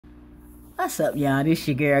What's up, y'all? This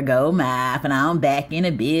your girl GOLDMOUTH, and I'm back in the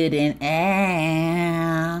building.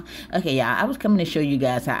 Okay, y'all, I was coming to show you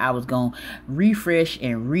guys how I was gonna refresh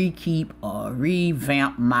and rekeep or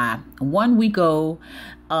revamp my 1 week old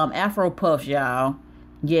Afro puffs, y'all.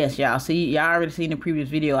 Yes, y'all see, y'all already seen the previous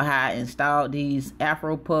video how I installed these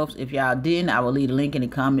Afro puffs. If y'all didn't, I will leave a link in the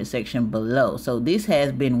comment section below. So this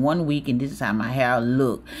has been 1 week, and this is how my hair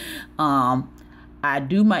look. I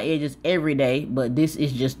do my edges every day, but this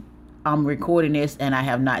is just, I'm recording this and I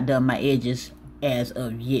have not done my edges as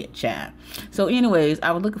of yet, child. So anyways, I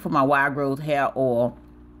was looking for my wild growth hair oil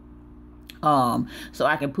so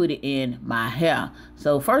I can put it in my hair.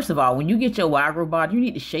 So first of all, when you get your wild growth bottle, you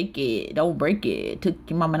need to shake it, don't break it. Took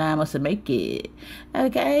your mama 9 months to make it.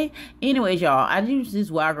 Okay, anyways, y'all, I use this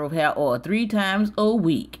wild growth hair oil 3 times a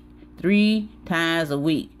week. 3 times a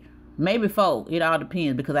week, maybe 4, it all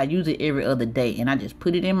depends, because I use it every other day, and I just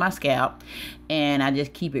put it in my scalp and I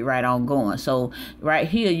just keep it right on going. So right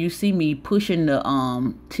here you see me pushing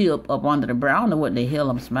the tip up under the brow. I don't know what the hell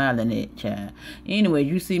I'm smiling at, child. Anyway,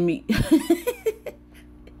 you see me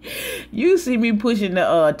you see me pushing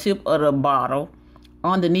the tip of the bottle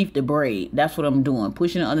underneath the braid. That's what I'm doing,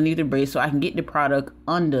 pushing it underneath the braid so I can get the product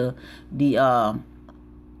under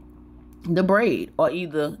the braid, or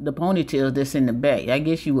either the ponytails that's in the back. I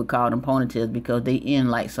guess you would call them ponytails because they in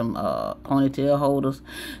like some ponytail holders.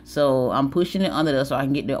 So I'm pushing it under there so I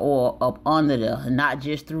can get the oil up under there, not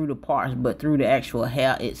just through the parts but through the actual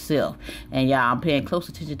hair itself. And y'all, I'm paying close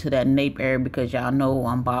attention to that nape area because y'all know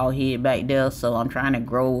I'm bald head back there, so I'm trying to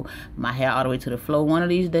grow my hair all the way to the floor one of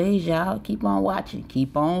these days, y'all. Keep on watching,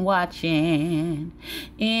 keep on watching.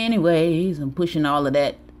 Anyways, I'm pushing all of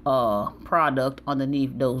that product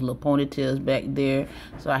underneath those little ponytails back there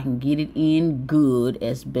so I can get it in good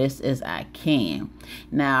as best as I can.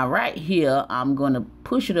 Now right here, I'm gonna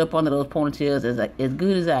push it up under those ponytails as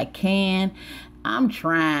good as I can. I'm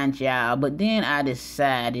trying, y'all, but then I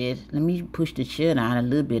decided, let me push the chair down a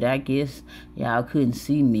little bit. I guess y'all couldn't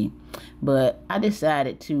see me, but I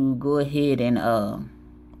decided to go ahead and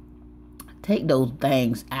take those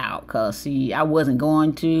things out, cause see, I wasn't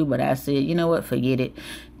going to, but I said, you know what, forget it,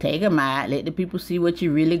 take them out, let the people see what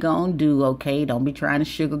you really gonna do. Okay, don't be trying to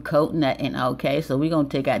sugarcoat nothing. Okay, so we're gonna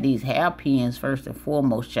take out these hairpins first and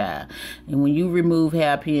foremost, child. And when you remove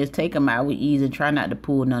hairpins, take them out with ease and try not to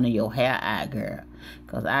pull none of your hair out, girl,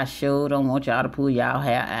 cause I sure don't want y'all to pull y'all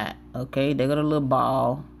hair out. Okay, they got a little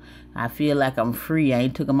ball. I feel like I'm free. I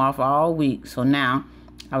ain't took them off all week. So now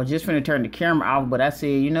I was just finna turn the camera off, but I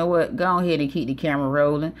said, you know what? Go ahead and keep the camera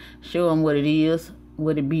rolling. Show them what it is,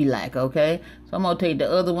 what it be like, okay? So I'm gonna take the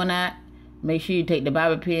other one out. Make sure you take the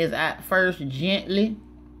bobby pins out first, gently.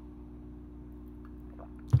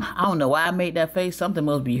 I don't know why I made that face. Something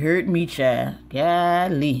must be hurting me, child.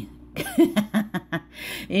 Golly.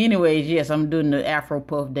 Anyways, yes, I'm doing the Afro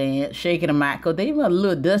puff dance, shaking them out, because they were a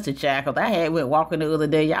little dusty, child, because I went walking the other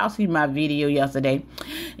day. Y'all see my video yesterday,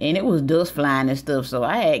 and it was dust flying and stuff, so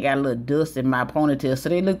I had got a little dust in my ponytail, so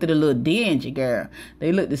they looked at a little dingy, girl.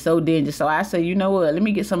 They looked so dingy, so I said, you know what, let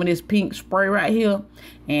me get some of this pink spray right here,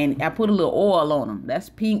 and I put a little oil on them. That's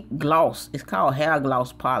pink gloss. It's called hair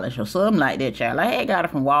gloss polish or something like that, child. I had got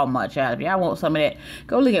it from Walmart, child. If y'all want some of that,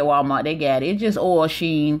 go look at Walmart. They got it. It's just oil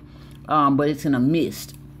sheen, but it's in a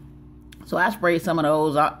mist. So I sprayed some of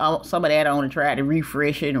those, some of that on to try to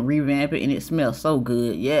refresh it and revamp it, and it smells so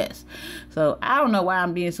good, yes. So I don't know why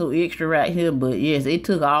I'm being so extra right here, but yes, it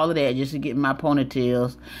took all of that just to get my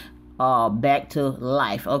ponytails back to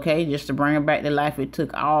life, okay? Just to bring them back to life, it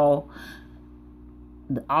took all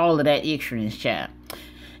of that extraness, child.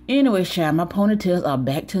 Anyways, child, my ponytails are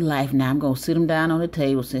back to life now. I'm going to sit them down on the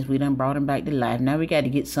table since we done brought them back to life. Now we got to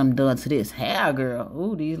get something done to this hair, girl.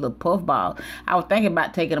 Ooh, these little puff balls. I was thinking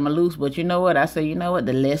about taking them loose, but you know what? I said, you know what?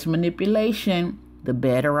 The less manipulation, the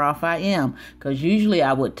better off I am. Because usually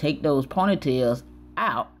I would take those ponytails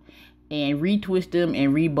out and retwist them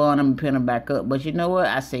and rebond them and pin them back up. But you know what?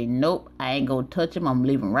 I say, nope, I ain't going to touch them. I'm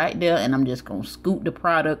leaving right there, and I'm just going to scoop the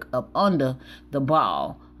product up under the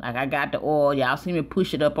ball. Like I got the oil, y'all see me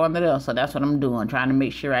push it up under there, so that's what I'm doing, trying to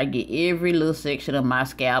make sure I get every little section of my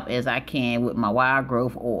scalp as I can with my wild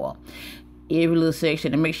growth oil. Every little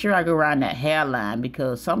section, and make sure I go around that hairline,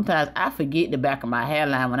 because sometimes I forget the back of my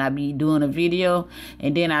hairline when I be doing a video,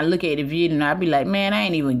 and then I look at the video and I be like, man, I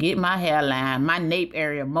ain't even get my hairline, my nape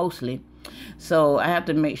area mostly. So I have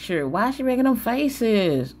to make sure. Why is she making them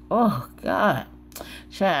faces? Oh God,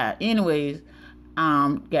 child. Anyways,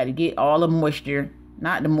 got to get all the moisture.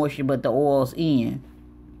 Not the moisture, but the oils in.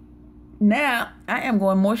 Now I am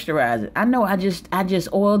going to moisturize it. I know I just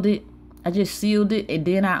oiled it. I just sealed it, and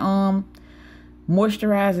then I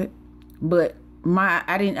moisturize it. But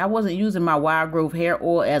I wasn't using my wild growth hair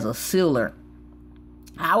oil as a sealer.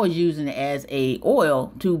 I was using it as a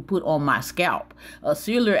oil to put on my scalp. A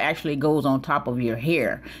sealer actually goes on top of your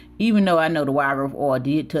hair. Even though I know the wild growth oil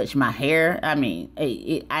did touch my hair, I mean,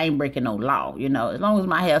 I ain't breaking no law, you know. As long as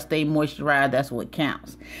my hair stay moisturized, that's what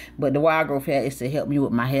counts. But the wild growth hair is to help me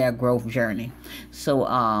with my hair growth journey. So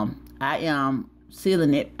I am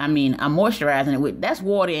sealing it. I mean, I'm moisturizing it with, that's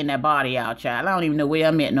water in that bottle, y'all, child. I don't even know where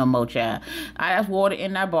I'm at no more, child. That's water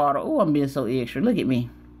in that bottle. Oh, I'm being so extra. Look at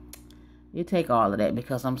me. You take all of that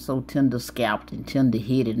because I'm so tender scalped and tender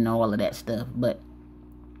headed and all of that stuff. But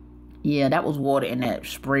yeah, that was water in that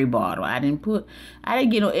spray bottle. I didn't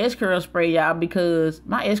get no S-Curl spray, y'all, because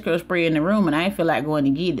my S-Curl spray in the room and I ain't feel like going to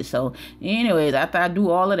get it. So anyways, after I do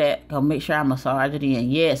all of that, I'll make sure I massage it in.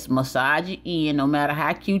 Yes, massage it in, no matter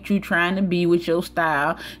how cute you trying to be with your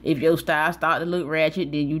style. If your style start to look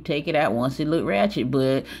ratchet, then you take it out once it look ratchet.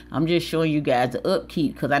 But I'm just showing you guys the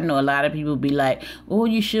upkeep, because I know a lot of people be like, oh,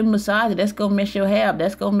 you should massage it. That's going to mess your hair up.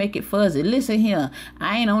 That's going to make it fuzzy. Listen here,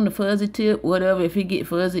 I ain't on the fuzzy tip. Whatever, if it get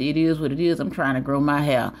fuzzy, it is what it is. I'm trying to grow my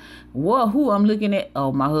hair. What? Who I'm looking at?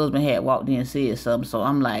 Oh, my husband had walked in and said something. So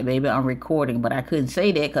I'm like, baby, I'm recording. But I couldn't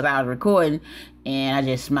say that because I was recording. And I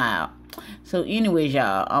just smiled. So anyways,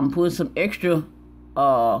 y'all, I'm putting some extra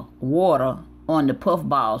water on the puff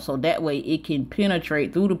ball, so that way it can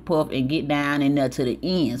penetrate through the puff and get down in there to the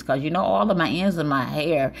ends, because you know all of my ends of my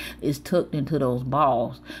hair is tucked into those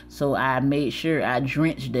balls. So I made sure I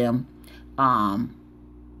drenched them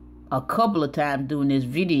a couple of times during this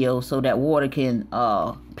video so that water can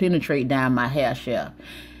penetrate down my hair shaft.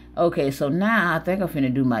 Okay, so now I think I'm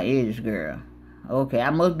finna do my edges, girl. Okay, I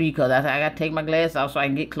must be, because I gotta take my glasses off so I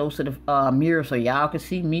can get close to the mirror so y'all can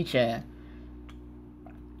see me, child.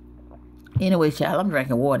 Anyway, child, I'm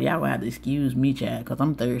drinking water. Y'all gonna have to excuse me, child, because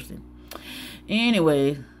I'm thirsty.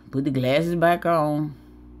 Anyway, put the glasses back on.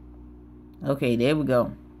 Okay, there we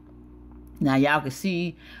go. Now, y'all can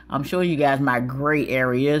see, I'm showing you guys my gray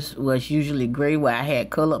areas, was usually gray where I had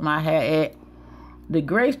colored my hair at. The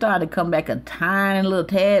gray started to come back a tiny little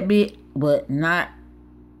tad bit, but not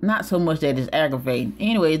so much that it's aggravating.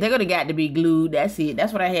 Anyways, they're gonna got to be glued. That's it.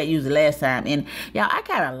 That's what I had used the last time. And y'all, I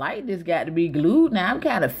kind of like this got to be glued. Now I'm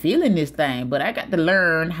kind of feeling this thing, but I got to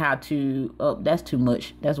learn how to. Oh, that's too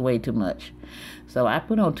much. That's way too much. So I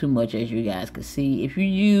put on too much, as you guys can see. If you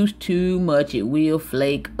use too much, it will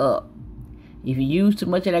flake up. If you use too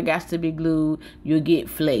much of that got to be glued, you'll get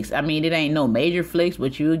flakes. I mean, it ain't no major flakes,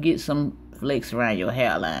 but you'll get some flakes around your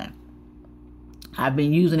hairline. I've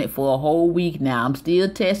been using it for a whole week now. I'm still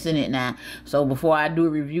testing it now. So before I do a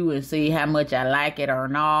review and see how much I like it or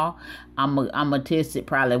not, I'm gonna test it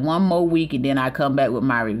probably one more week, and then I come back with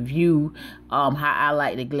my review. How I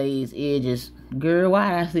like the glazed edges. Girl,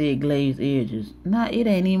 why I say glazed edges? Nah, it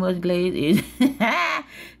ain't even much glazed edges.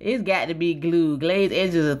 It's got to be glued. Glazed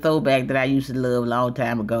edges is a throwback that I used to love a long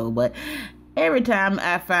time ago. But every time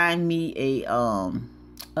I find me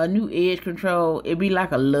a new edge control, it be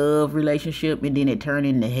like a love relationship, and then it turn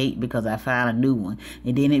into hate because I find a new one,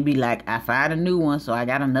 and then it be like I find a new one, so I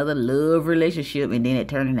got another love relationship, and then it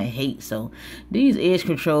turn into hate. So these edge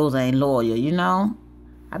controls ain't loyal, you know.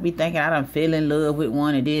 I be thinking I done fell in love with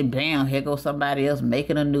one, and then bam, here goes somebody else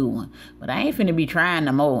making a new one. But I ain't finna be trying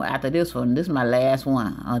no more after this one. This is my last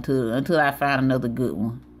one until I find another good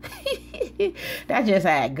one. That's just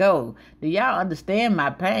how it go. Do y'all understand my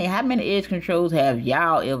pain? How many edge controls have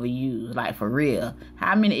y'all ever used? Like, for real.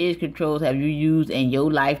 How many edge controls have you used in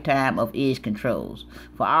your lifetime of edge controls?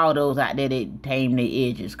 For all those out there that tame their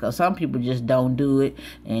edges. Because some people just don't do it.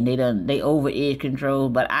 And they over edge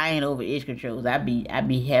controls. But I ain't over edge controls. I be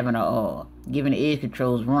having giving the edge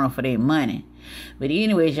controls run for their money. But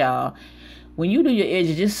anyways, y'all, when you do your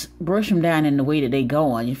edges, just brush them down in the way that they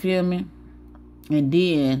going. You feel me? And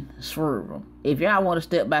then swerve them. If y'all want a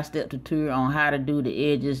step-by-step tutorial on how to do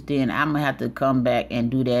the edges, then I'm going to have to come back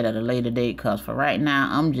and do that at a later date. Because for right now,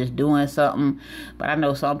 I'm just doing something. But I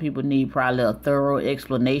know some people need probably a thorough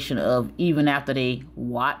explanation of, even after they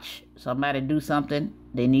watch somebody do something,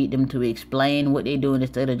 they need them to explain what they're doing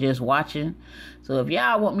instead of just watching. So if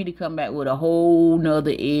y'all want me to come back with a whole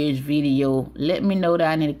nother edge video, let me know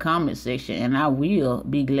down in the comment section. And I will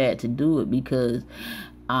be glad to do it, because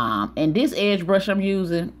and this edge brush I'm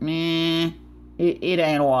using, man, it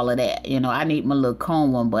ain't all of that. You know, I need my little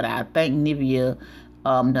comb one, but I think Nivea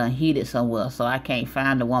done hid it somewhere, so I can't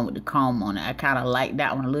find the one with the comb on it. I kind of like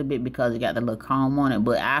that one a little bit because it got the little comb on it,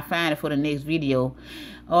 but I'll find it for the next video.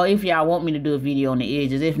 Or if y'all want me to do a video on the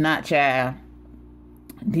edges. If not, child,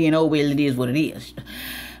 then oh well, it is what it is.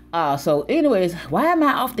 So anyways, why am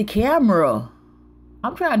I off the camera?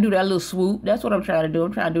 I'm trying to do that little swoop. That's what I'm trying to do.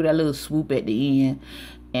 I'm trying to do that little swoop at the end.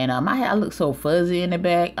 And my hair looks so fuzzy in the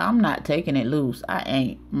back. I'm not taking it loose. I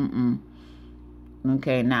ain't.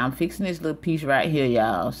 Okay, now I'm fixing this little piece right here,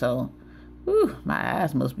 y'all. So, whew, my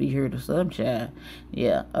eyes must be hurt or some child.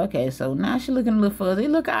 Yeah, okay, so now she looking a little fuzzy.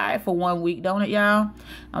 It look all right for 1 week, don't it, y'all?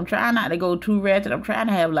 I'm trying not to go too ratchet. I'm trying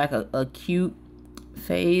to have like a cute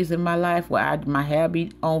phase in my life where my hair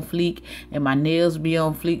be on fleek and my nails be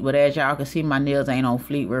on fleek. But as y'all can see, my nails ain't on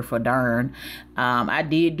fleek for darn. I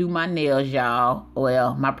did do my nails, y'all.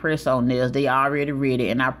 Well, my press-on nails, they already ready,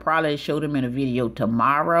 and I probably show them in a video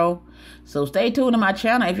tomorrow. So stay tuned to my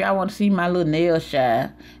channel if y'all want to see my little nails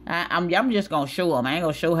shine. I'm just gonna show them. I ain't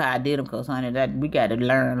gonna show how I did them, because honey, that we got to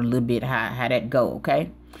learn a little bit how that go, okay?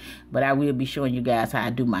 But I will be showing you guys how I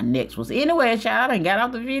do my next ones. Anyway, child, I done got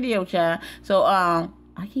off the video, child. So, I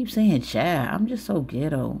keep saying child. I'm just so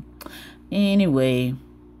ghetto. Anyway,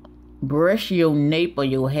 brush your nape of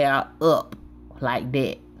your hair up like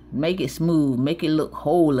that. Make it smooth. Make it look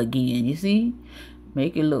whole again. You see?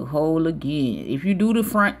 Make it look whole again. If you do the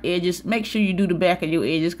front edges, make sure you do the back of your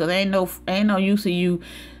edges, because ain't no use of you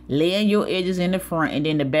laying your edges in the front and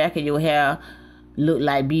then the back of your hair look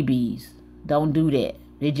like BBs. Don't do that.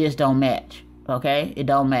 It just don't match. Okay? It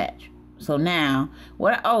don't match. So now,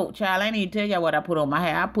 oh, child, I need to tell y'all what I put on my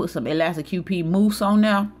hair. I put some Elastic QP mousse on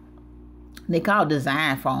there. They call it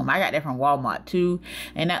design foam. I got that from Walmart too.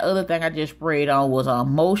 And that other thing I just sprayed on was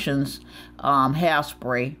Motions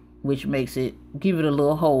hairspray, which makes it, give it a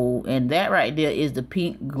little hold. And that right there is the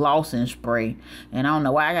pink glossing spray. And I don't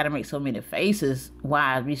know why I gotta make so many faces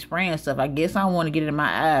while I be spraying stuff. I guess I don't want to get it in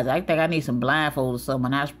my eyes. I think I need some blindfold or something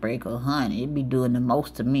when I spray, because honey, it be doing the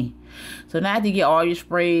most to me. So now after you get all your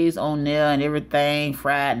sprays on there and everything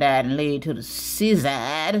fried, dyed, and laid to the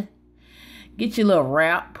side, get your little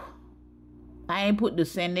wrap. I ain't put the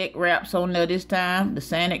Sanic wraps on there this time, the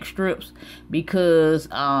Sanic strips, because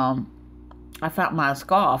I found my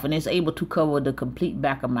scarf and it's able to cover the complete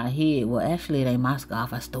back of my head. Well, actually, it ain't my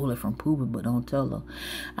scarf. I stole it from Poopy, but don't tell her.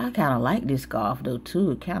 I kind of like this scarf, though,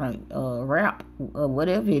 too. It kind of wrap,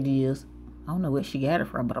 whatever it is. I don't know where she got it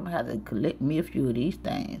from, but I'm going to have to collect me a few of these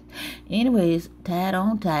things. Anyways, tie it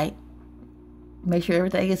on tight. Make sure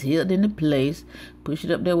everything is held into place. Push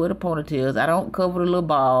it up there with the ponytails. I don't cover the little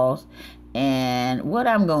balls. And what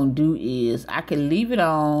I'm going to do is I can leave it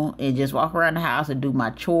on and just walk around the house and do my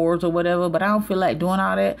chores or whatever, but I don't feel like doing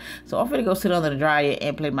all that. So I'm going to go sit under the dryer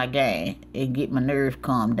and play my game and get my nerves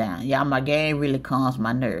calmed down. Y'all, my game really calms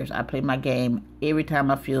my nerves. I play my game every time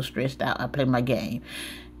I feel stressed out. I play my game.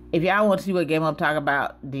 If y'all want to see what game I'm talking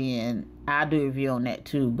about, then I'll do a review on that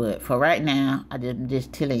too. But for right now, I'm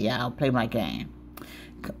just telling y'all, play my game.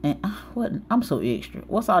 And what, I'm so extra.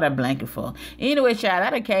 What's all that blanket for? Anyway, child,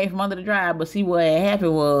 I done came from under the dryer, but see what had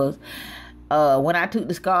happened was when I took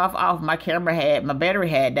the scarf off, my battery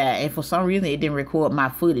had died, and for some reason it didn't record my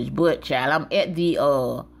footage. But child, I'm at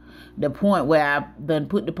the point where I done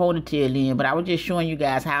put the ponytail in, but I was just showing you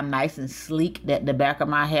guys how nice and sleek that the back of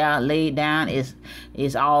my hair laid down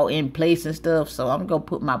is all in place and stuff. So I'm gonna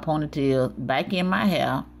put my ponytail back in my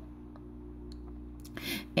hair.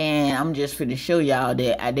 And I'm just finna show y'all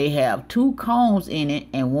that they have 2 combs in it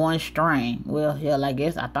and 1 string. Well, hell, I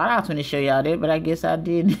guess I thought I was finna show y'all that, but I guess I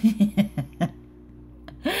didn't.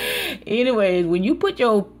 Anyways, when you put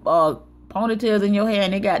your ponytails in your hair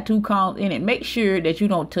and they got 2 combs in it, make sure that you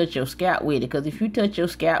don't touch your scalp with it, because if you touch your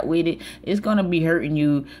scalp with it, it's gonna be hurting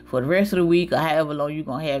you for the rest of the week or however long you're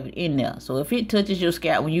gonna have it in there. So if it touches your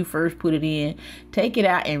scalp when you first put it in, take it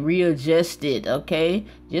out and readjust it, okay?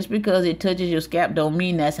 Just because it touches your scalp don't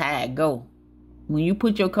mean that's how it go. When you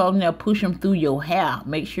put your combs in there, push them through your hair.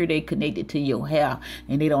 Make sure they connected to your hair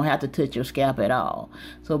and they don't have to touch your scalp at all.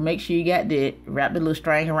 So make sure you got that. Wrap the little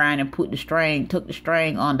string around and tuck the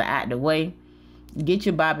string on the out the way. Get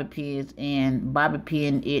your bobby pins and bobby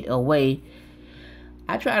pin it away.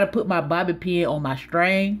 I try to put my bobby pin on my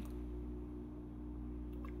string.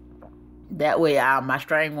 That way my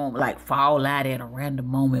string won't like fall out at a random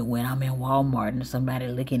moment when I'm in Walmart and somebody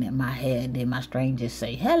looking at my hair, and then my string just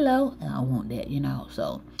say hello. And I want that, you know.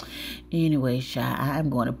 So anyway, I'm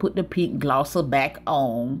going to put the pink glosser back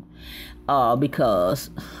on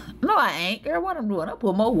because no, I ain't, girl. What I'm doing, I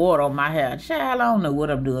put more water on my hair. Child, I don't know what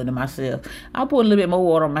I'm doing to myself. I put a little bit more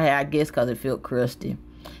water on my hair, I guess, because it felt crusty.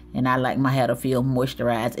 And I like my hair to feel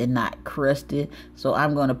moisturized and not crusty. So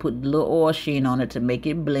I'm going to put a little oil sheen on it to make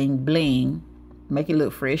it bling bling. Make it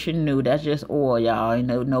look fresh and new. That's just oil, y'all. You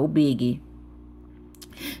know, no biggie.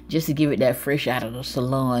 Just to give it that fresh out of the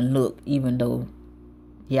salon look, even though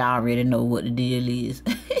y'all already know what the deal is.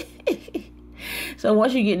 So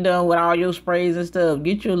once you get done with all your sprays and stuff,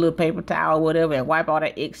 get your little paper towel or whatever and wipe all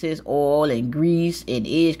that excess oil and grease and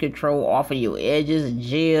edge control off of your edges and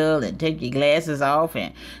gel, and take your glasses off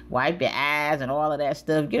and wipe your eyes and all of that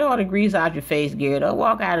stuff. Get all the grease out your face, girl. Don't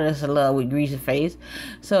walk out of the salon with greasy face.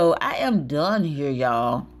 So I am done here,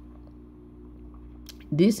 y'all.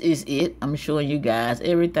 This is it. I'm showing you guys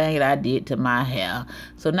everything that I did to my hair.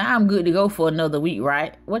 So now I'm good to go for another week,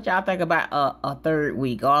 right? What y'all think about a third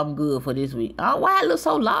week? Oh, I'm good for this week. Oh, why it look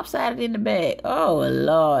so lopsided in the back? Oh,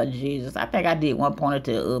 Lord Jesus. I think I did one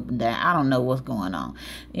ponytail up and down. I don't know what's going on.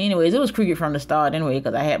 Anyways, it was crooked from the start anyway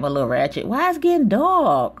because I had my little ratchet. Why is it getting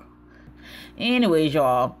dark? Anyways,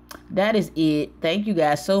 y'all, that is it. Thank you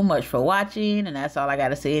guys so much for watching, and that's all I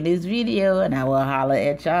gotta say in this video, and I will holler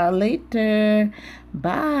at y'all later.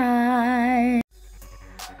 Bye.